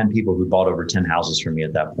at least 10 people who bought over 10 houses from me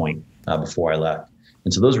at that point before I left.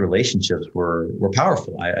 And so those relationships were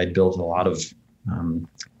powerful. I built a lot of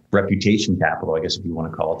reputation capital, I guess if you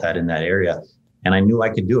want to call it that, in that area. And I knew I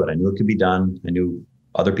could do it. I knew it could be done. I knew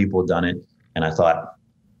other people had done it. And I thought,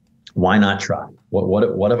 why not try?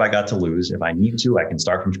 What have I got to lose? If I need to, I can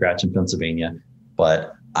start from scratch in Pennsylvania,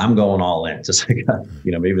 but I'm going all in. Just like,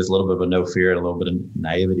 maybe it's a little bit of a no fear and a little bit of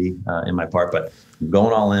naivety in my part, but I'm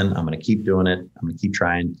going all in. I'm going to keep doing it. I'm going to keep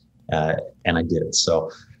trying. And I did it. So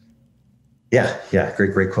yeah.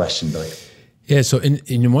 Great question, Billy. Yeah. So,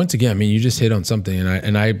 and once again, I mean, you just hit on something,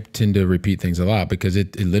 and I tend to repeat things a lot because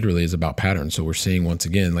it literally is about patterns. So we're seeing once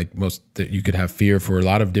again, like that you could have fear for a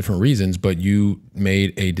lot of different reasons, but you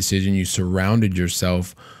made a decision. You surrounded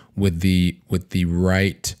yourself with the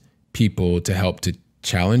right people to help to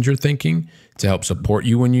challenge your thinking, to help support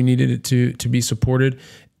you when you needed it to be supported.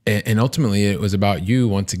 And ultimately, it was about you.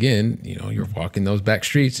 Once again, you're walking those back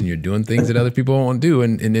streets and you're doing things that other people won't do.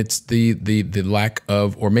 And it's the lack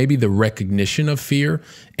of, or maybe the recognition of fear.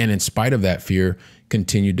 And in spite of that fear,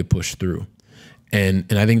 continued to push through.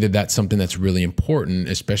 And I think that that's something that's really important,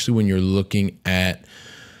 especially when you're looking at,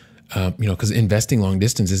 because investing long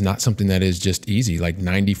distance is not something that is just easy. Like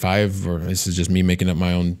 95, or this is just me making up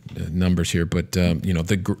my own numbers here, but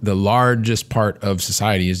the largest part of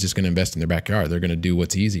society is just going to invest in their backyard. They're going to do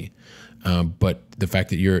what's easy. But the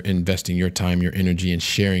fact that you're investing your time, your energy, and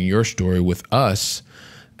sharing your story with us,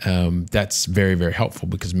 that's very, very helpful,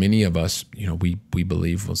 because many of us, we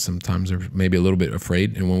believe, well, sometimes are maybe a little bit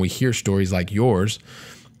afraid. And when we hear stories like yours,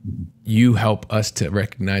 you help us to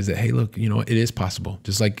recognize that, hey, look, it is possible.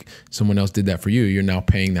 Just like someone else did that for you, you're now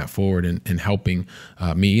paying that forward and helping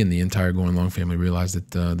me and the entire Going Long family realize that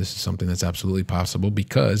this is something that's absolutely possible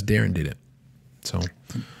because Darren did it. So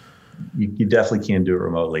you definitely can do it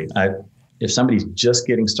remotely. If somebody's just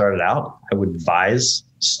getting started out, I would advise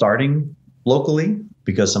starting locally,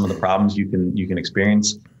 because some of the problems you can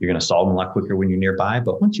experience, you're going to solve them a lot quicker when you're nearby.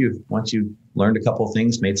 But once you've learned a couple of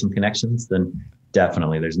things, made some connections, then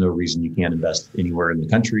definitely there's no reason you can't invest anywhere in the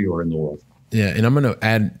country or in the world. Yeah, and I'm going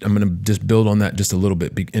to just build on that just a little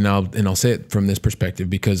bit, and I'll say it from this perspective,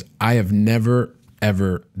 because I have never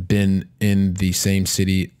ever been in the same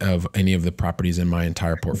city of any of the properties in my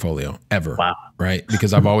entire portfolio ever. Wow. Right?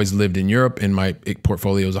 Because I've always lived in Europe, and my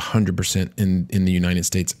portfolio is 100% in the United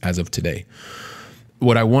States as of today.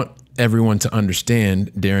 What I want everyone to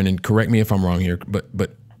understand, Darren, and correct me if I'm wrong here,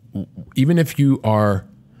 but even if you are,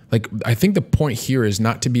 like, I think the point here is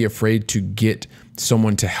not to be afraid to get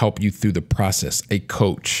someone to help you through the process, a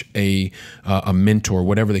coach, a mentor,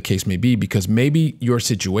 whatever the case may be, because maybe your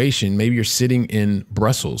situation, maybe you're sitting in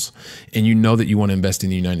Brussels and you know that you want to invest in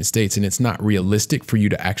the United States and it's not realistic for you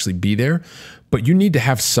to actually be there, but you need to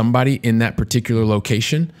have somebody in that particular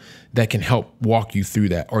location that can help walk you through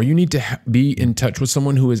that. Or you need to be in touch with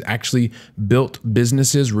someone who has actually built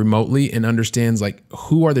businesses remotely and understands, like,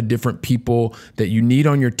 who are the different people that you need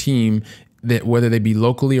on your team, that whether they be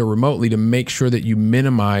locally or remotely, to make sure that you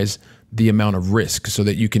minimize the amount of risk so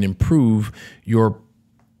that you can improve your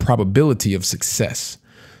probability of success.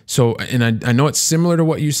 So, and I know it's similar to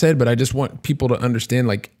what you said, but I just want people to understand,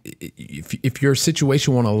 like, if your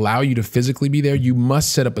situation won't allow you to physically be there, you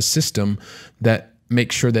must set up a system that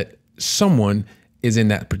makes sure that someone is in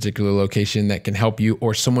that particular location that can help you,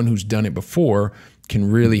 or someone who's done it before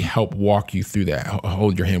can really help walk you through that,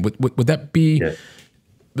 hold your hand. Would that be, yeah.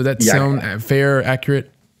 Would that sound fair,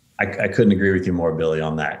 accurate? I couldn't agree with you more, Billy,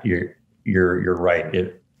 on that. You're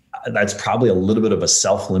right. That's probably a little bit of a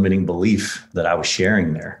self-limiting belief that I was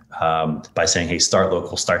sharing there by saying, hey, start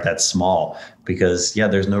local, start that small, because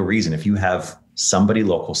there's no reason. If you have somebody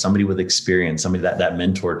local, somebody with experience, somebody that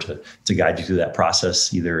mentor to guide you through that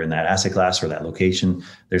process, either in that asset class or that location,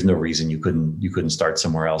 there's no reason you couldn't start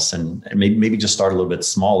somewhere else, and maybe just start a little bit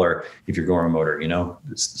smaller if you're going remoter.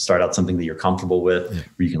 Start out something that you're comfortable with,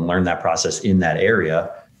 where you can learn that process in that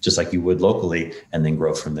area, just like you would locally, and then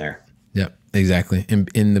grow from there. Yeah, exactly.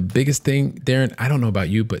 And the biggest thing, Darren, I don't know about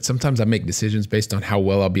you, but sometimes I make decisions based on how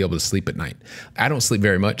well I'll be able to sleep at night. I don't sleep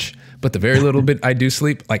very much, but the very little bit I do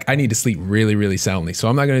sleep, like, I need to sleep really, really soundly. So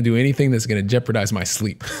I'm not going to do anything that's going to jeopardize my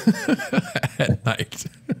sleep at night.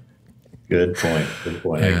 Good point.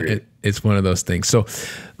 I agree. It's one of those things. So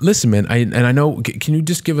listen, man, I know, can you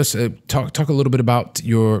just give us talk a little bit about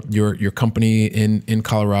your company in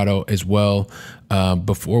Colorado as well,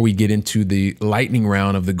 before we get into the lightning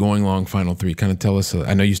round of the Going Long Final Three? Kind of tell us,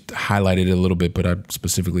 I know you highlighted it a little bit, but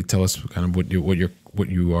specifically tell us kind of what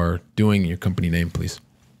you are doing and your company name, please.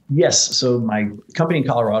 Yes. So my company in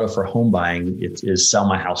Colorado for home buying, it is Sell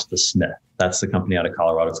My House to Smith. That's the company out of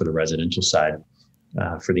Colorado for the residential side.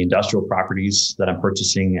 For the industrial properties that I'm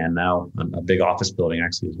purchasing, and now a big office building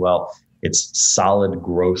actually as well, it's Solid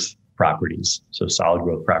Growth Properties. So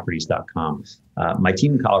solidgrowthproperties.com. My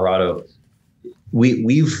team in Colorado, I'm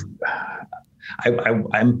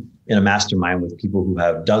in a mastermind with people who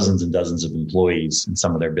have dozens and dozens of employees in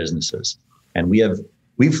some of their businesses, and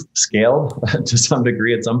we've scaled to some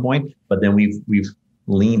degree at some point, but then we've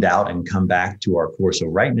leaned out and come back to our core. So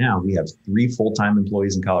right now we have 3 full-time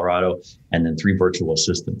employees in Colorado and then 3 virtual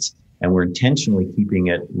assistants. And we're intentionally keeping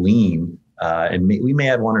it lean. And we may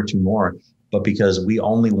add 1 or 2 more, but because we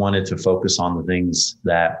only wanted to focus on the things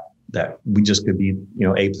that we just could be,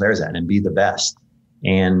 A players at and be the best.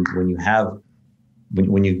 And when you have,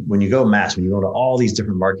 when you go mass, when you go to all these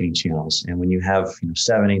different marketing channels, and when you have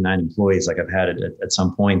 7, 8, 9 employees, like I've had at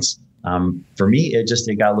some points, for me, it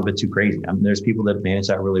got a little bit too crazy. There's people that manage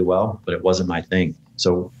that really well, but it wasn't my thing.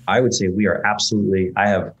 So I would say we are I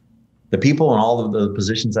have the people in all of the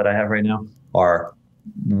positions that I have right now are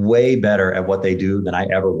way better at what they do than I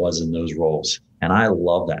ever was in those roles. And I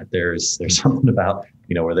love that. There's something about,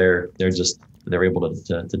 where they're able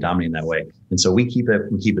to dominate in that way. And so we keep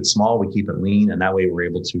it small, we keep it lean, and that way we're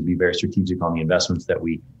able to be very strategic on the investments that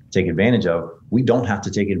we take advantage of. We don't have to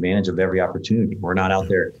take advantage of every opportunity. We're not out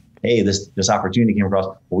there, hey, this opportunity came across,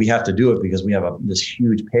 but we have to do it because we have this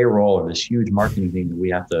huge payroll or this huge marketing thing that we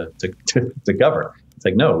have to cover. It's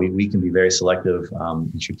like, no, we can be very selective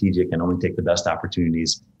and strategic and only take the best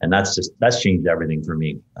opportunities. And that's changed everything for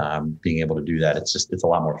me, being able to do that. It's a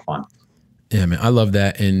lot more fun. Yeah, man, I love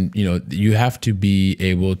that. And, you have to be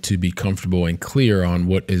able to be comfortable and clear on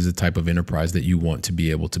what is the type of enterprise that you want to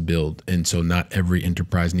be able to build. And so not every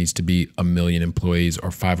enterprise needs to be 1 million employees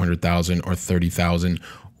or 500,000 or 30,000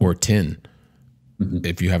 or 10. Mm-hmm.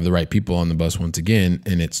 If you have the right people on the bus, once again,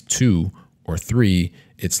 and it's 2 or 3,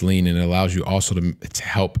 it's lean, and it allows you also to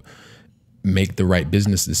help make the right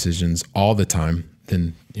business decisions all the time.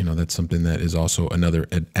 Then, that's something that is also another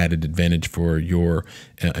added advantage for your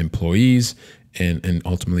employees and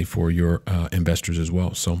ultimately for your investors as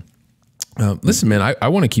well. So listen, man, I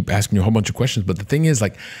want to keep asking you a whole bunch of questions, but the thing is,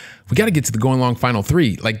 like, we got to get to the Going Long Final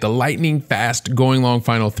Three, like the lightning fast Going Long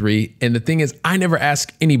Final Three. And the thing is, I never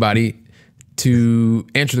ask anybody to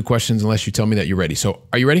answer the questions unless you tell me that you're ready. So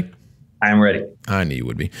are you ready? I'm ready. I knew you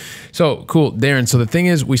would be. So cool, Darren. So the thing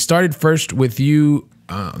is, we started first with you.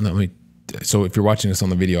 So if you're watching this on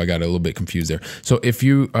the video, I got a little bit confused there. So if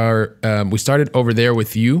you are, we started over there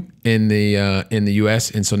with you in the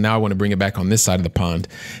U.S. And so now I want to bring it back on this side of the pond.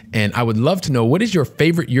 And I would love to know, what is your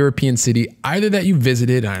favorite European city, either that you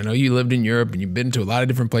visited? I know you lived in Europe and you've been to a lot of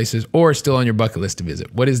different places, or still on your bucket list to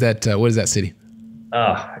visit. What is that? What is that city?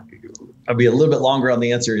 I'll be a little bit longer on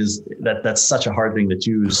the answer. Is that's such a hard thing to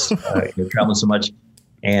choose. You're traveling so much.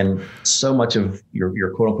 And so much of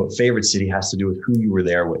your quote unquote favorite city has to do with who you were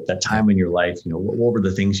there with, that time in your life, what were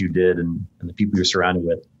the things you did and the people you're surrounded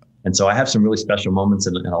with. And so I have some really special moments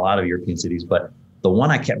in a lot of European cities, but the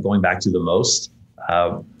one I kept going back to the most,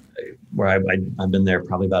 where I've been there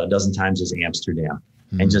probably about a dozen times, is Amsterdam.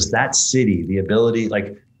 Mm-hmm. And just that city, the ability,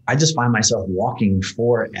 like, I just find myself walking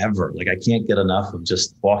forever. Like, I can't get enough of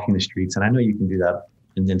just walking the streets. And I know you can do that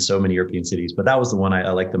in so many European cities, but that was the one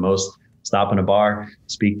I liked the most. Stop in a bar,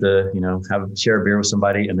 share a beer with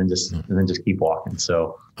somebody, and then just keep walking.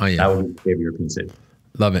 So that would be my favorite European city.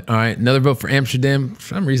 Love it. All right, another vote for Amsterdam.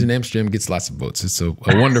 For some reason, Amsterdam gets lots of votes. It's a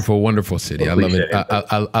wonderful, wonderful city. I love it.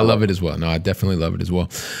 I love it as well. No, I definitely love it as well.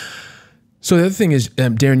 So the other thing is,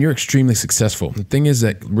 Darren, you're extremely successful. The thing is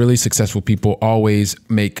that really successful people always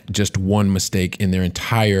make just one mistake in their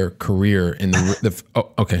entire career.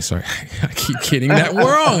 Okay, sorry. I keep getting that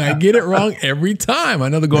wrong. I get it wrong every time. I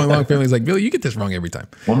know the Going Long family is like, Billy, you get this wrong every time.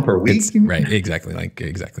 One per week. Right, exactly.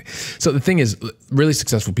 Exactly. So the thing is, really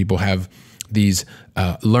successful people have these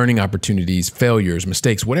learning opportunities, failures,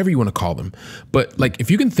 mistakes, whatever you want to call them. But like, if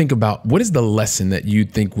you can think about, what is the lesson that you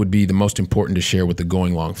think would be the most important to share with the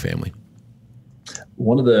Going Long family?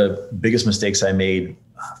 One of the biggest mistakes I made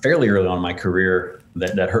fairly early on in my career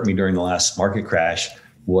that hurt me during the last market crash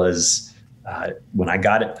was when I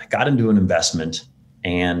got into an investment,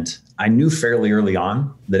 and I knew fairly early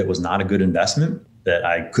on that it was not a good investment, that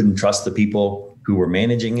I couldn't trust the people who were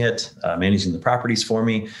managing it, managing the properties for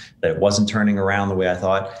me, that it wasn't turning around the way I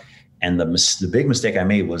thought. And the big mistake I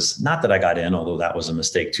made was not that I got in, although that was a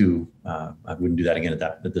mistake too. I wouldn't do that again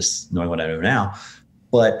at this, knowing what I know now,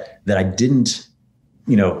 but that I didn't,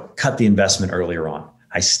 cut the investment earlier on.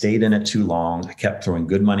 I stayed in it too long. I kept throwing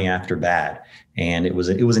good money after bad. And it was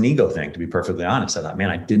an ego thing, to be perfectly honest. I thought, man,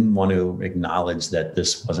 I didn't want to acknowledge that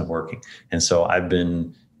this wasn't working. And so I've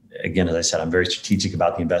been, again, as I said, I'm very strategic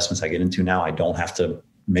about the investments I get into now. I don't have to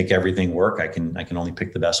make everything work. I can only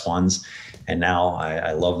pick the best ones. And now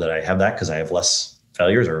I love that I have that, because I have less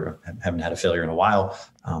failures, or haven't had a failure in a while.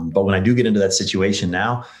 But when I do get into that situation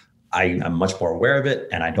now, I'm much more aware of it,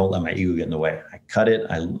 and I don't let my ego get in the way. I cut it.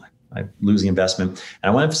 I lose the investment. And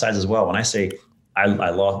I want to emphasize as well, when I say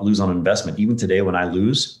I lose on an investment, even today when I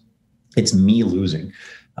lose, it's me losing.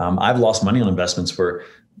 I've lost money on investments where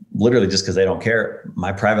literally just because they don't care.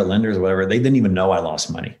 My private lenders or whatever, they didn't even know I lost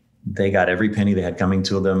money. They got every penny they had coming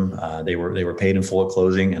to them. They were paid in full at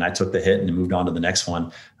closing, and I took the hit and moved on to the next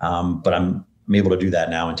one. But I'm able to do that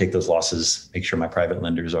now and take those losses, make sure my private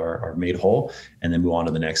lenders are made whole, and then move on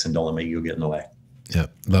to the next, and don't let my ego get in the way. Yeah,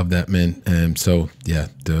 love that, man. So yeah,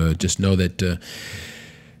 just know that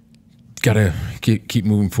gotta keep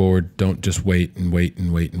moving forward. Don't just wait and wait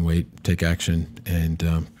and wait and wait. Take action and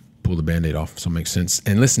pull the Band-Aid off. So it makes sense.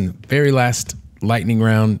 And listen, very last lightning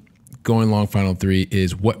round, Going Long final three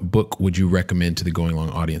is: what book would you recommend to the Going Long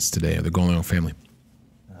audience today, or the Going Long family?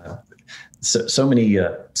 So many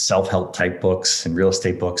self-help type books and real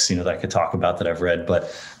estate books, that I could talk about that I've read.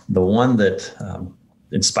 But the one that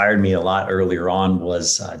inspired me a lot earlier on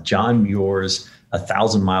was John Muir's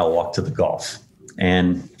 1,000-Mile Walk to the Gulf.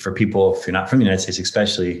 And for people, if you're not from the United States,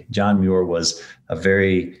 especially, John Muir was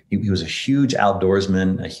he was a huge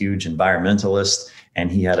outdoorsman, a huge environmentalist,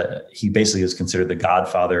 and he basically was considered the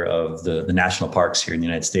godfather of the national parks here in the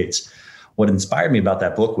United States. What inspired me about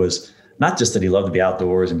that book was not just that he loved to be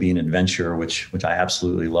outdoors and be an adventurer, which I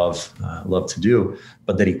absolutely love to do,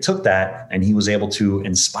 but that he took that and he was able to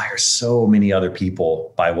inspire so many other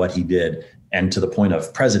people by what he did, and to the point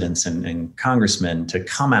of presidents and congressmen to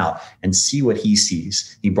come out and see what he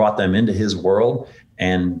sees. He brought them into his world,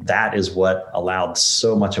 and that is what allowed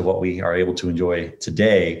so much of what we are able to enjoy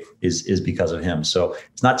today is because of him. So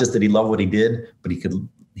it's not just that he loved what he did, but he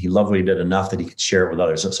loved what he did enough that he could share it with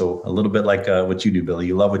others. So a little bit like what you do, Billy.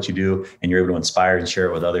 You love what you do, and you're able to inspire and share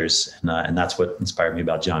it with others. And that's what inspired me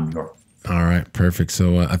about John Muir. All right, perfect.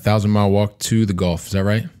 So 1,000-Mile Walk to the Gulf. Is that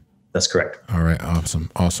right? That's correct. All right,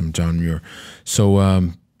 awesome, John Muir. So,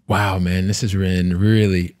 wow, man, this has been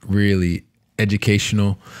really, really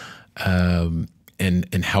educational and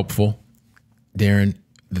helpful, Darren.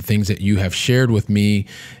 The things that you have shared with me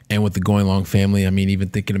and with the Going Long family. I mean, even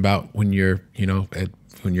thinking about when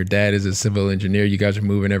when your dad is a civil engineer, you guys are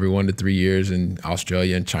moving every 1 to 3 years in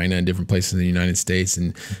Australia and China and different places in the United States.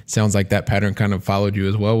 And it sounds like that pattern kind of followed you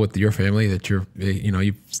as well with your family, that you've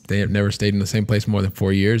never stayed in the same place more than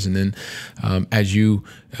 4 years. And then as you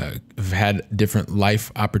have had different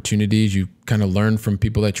life opportunities, you kind of learned from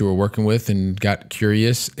people that you were working with and got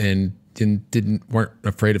curious and weren't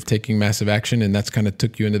afraid of taking massive action, and that's kind of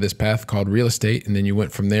took you into this path called real estate. And then you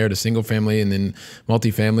went from there to single family and then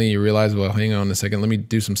multifamily. You realized, well, hang on a second, let me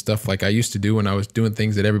do some stuff like I used to do when I was doing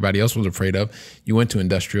things that everybody else was afraid of. You went to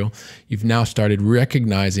industrial. You've now started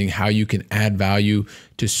recognizing how you can add value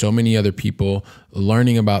to so many other people,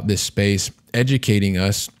 learning about this space, educating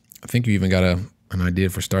us. I think you even got an idea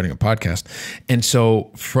for starting a podcast. And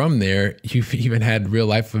so from there, you've even had real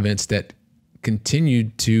life events that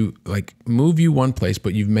continued to like move you one place,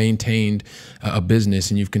 but you've maintained a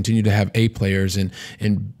business, and you've continued to have A players and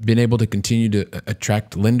been able to continue to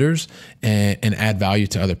attract lenders and add value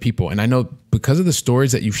to other people. And I know because of the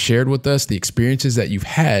stories that you've shared with us, the experiences that you've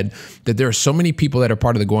had, that there are so many people that are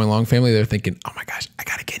part of the Going Long family that are thinking, oh my gosh, I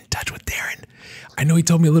got to get in touch with Darren. I know he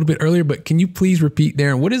told me a little bit earlier, but can you please repeat,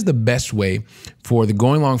 Darren, what is the best way for the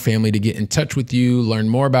Going Long family to get in touch with you, learn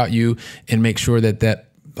more about you, and make sure that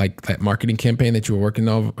marketing campaign that you were working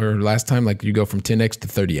on last time, like you go from 10X to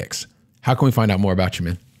 30X? How can we find out more about you,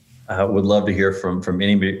 man? I would love to hear from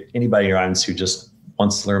anybody in your audience who just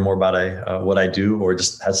wants to learn more about what I do, or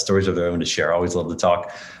just has stories of their own to share. I always love to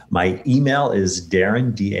talk. My email is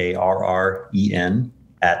Darren, Darren,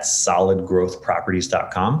 at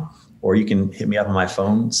solidgrowthproperties.com, or you can hit me up on my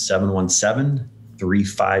phone,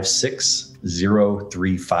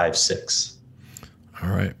 717-356-0356. All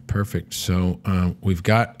right, perfect. So we've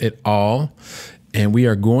got it all, and we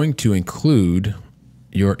are going to include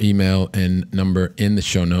your email and number in the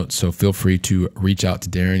show notes. So feel free to reach out to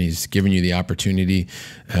Darren. He's given you the opportunity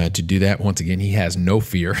to do that. Once again, he has no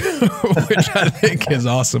fear, which I think is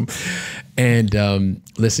awesome. And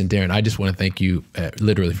listen, Darren, I just want to thank you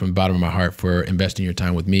literally from the bottom of my heart for investing your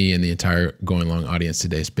time with me and the entire Going Long audience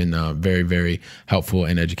today. It's been very, very helpful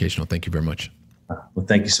and educational. Thank you very much. Well,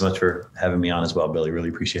 thank you so much for having me on as well, Billy. Really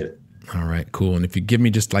appreciate it. All right, cool. And if you give me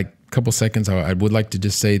just like a couple seconds, I would like to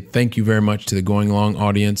just say thank you very much to the Going Long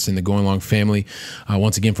audience and the Going Long family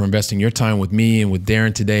once again for investing your time with me and with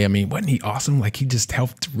Darren today. I mean, wasn't he awesome? Like, he just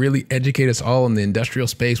helped really educate us all in the industrial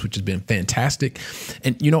space, which has been fantastic.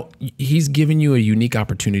 And, you know, he's given you a unique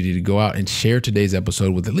opportunity to go out and share today's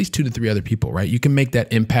episode with at least 2 to 3 other people, right? You can make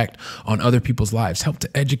that impact on other people's lives, help to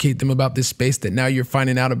educate them about this space that now you're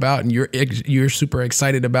finding out about and you're super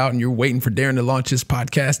excited about, and you're waiting for Darren to launch his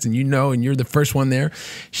podcast, and and you're the first one there.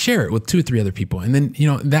 Share it with 2 or 3 other people. And then, you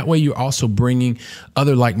know, that way you're also bringing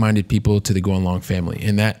other like-minded people to the Going Long family.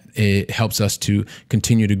 And that it helps us to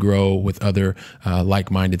continue to grow with other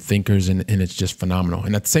like-minded thinkers. And it's just phenomenal.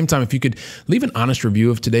 And at the same time, if you could leave an honest review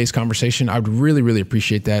of today's conversation, I would really, really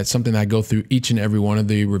appreciate that. It's something that I go through each and every one of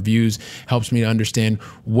the reviews, helps me to understand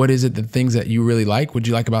what is it, the things that you really like. What would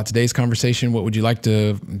you like about today's conversation? What would you like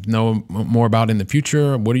to know more about in the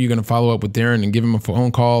future? What are you going to follow up with Darren and give him a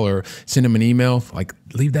phone call or send him an email? Like,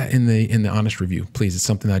 leave that in the honest review, please. It's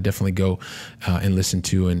something that I definitely go and listen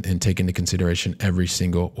to and take into consideration every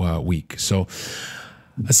single week. So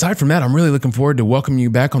aside from that, I'm really looking forward to welcoming you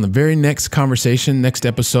back on the very next conversation, next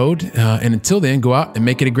episode. And until then, go out and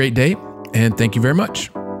make it a great day. And thank you very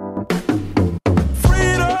much.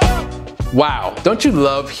 Wow, don't you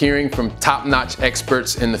love hearing from top-notch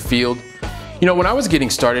experts in the field? You know, when I was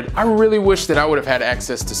getting started, I really wish that I would have had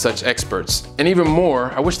access to such experts. And even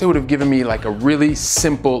more, I wish they would have given me like a really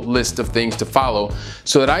simple list of things to follow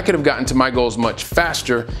so that I could have gotten to my goals much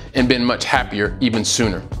faster and been much happier even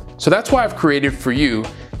sooner. So that's why I've created for you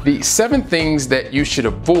the 7 things that you should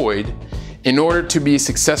avoid in order to be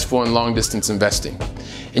successful in long-distance investing.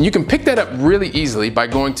 And you can pick that up really easily by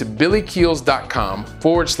going to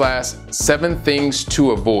billykeels.com/7 things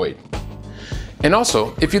to avoid. And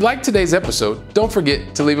also, if you liked today's episode, don't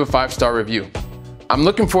forget to leave a 5-star review. I'm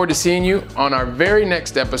looking forward to seeing you on our very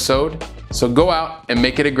next episode, so go out and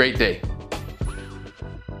make it a great day.